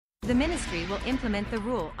The ministry will implement the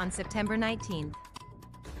rule on September 19.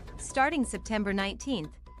 Starting September 19,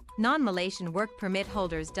 non-Malaysian work permit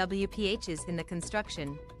holders WPHs in the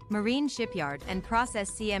construction, marine shipyard and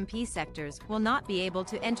process CMP sectors will not be able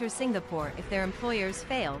to enter Singapore if their employers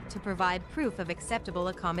fail to provide proof of acceptable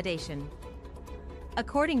accommodation.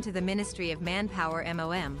 According to the Ministry of Manpower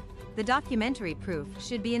MOM, the documentary proof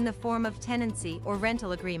should be in the form of tenancy or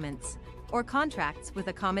rental agreements, or contracts with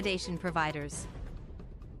accommodation providers.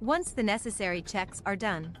 Once the necessary checks are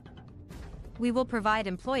done, we will provide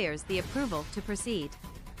employers the approval to proceed.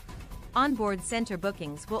 Onboard center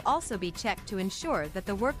bookings will also be checked to ensure that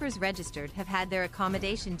the workers registered have had their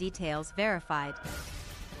accommodation details verified.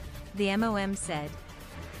 The MOM said.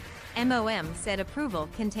 MOM said approval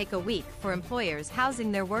can take a week for employers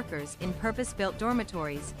housing their workers in purpose-built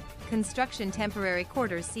dormitories, construction temporary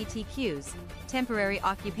quarters CTQs, temporary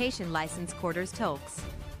occupation license quarters TOLQs,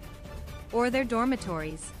 or their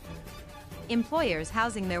dormitories. Employers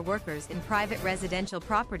housing their workers in private residential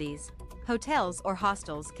properties, hotels or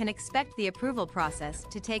hostels can expect the approval process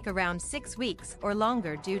to take around 6 weeks or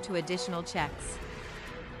longer due to additional checks.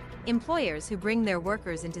 Employers who bring their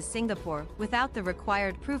workers into Singapore without the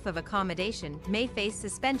required proof of accommodation may face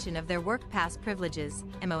suspension of their work pass privileges,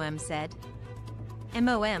 MOM said.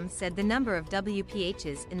 MOM said the number of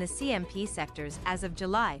WPHs in the CMP sectors as of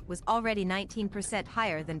July was already 19%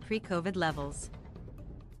 higher than pre-COVID levels.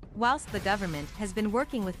 Whilst the government has been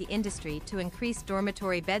working with the industry to increase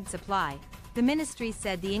dormitory bed supply, the ministry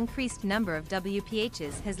said the increased number of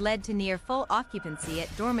WPHs has led to near full occupancy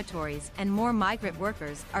at dormitories and more migrant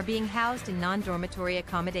workers are being housed in non-dormitory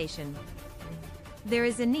accommodation. There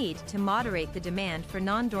is a need to moderate the demand for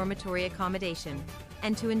non-dormitory accommodation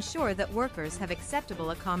and to ensure that workers have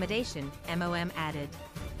acceptable accommodation, MOM added.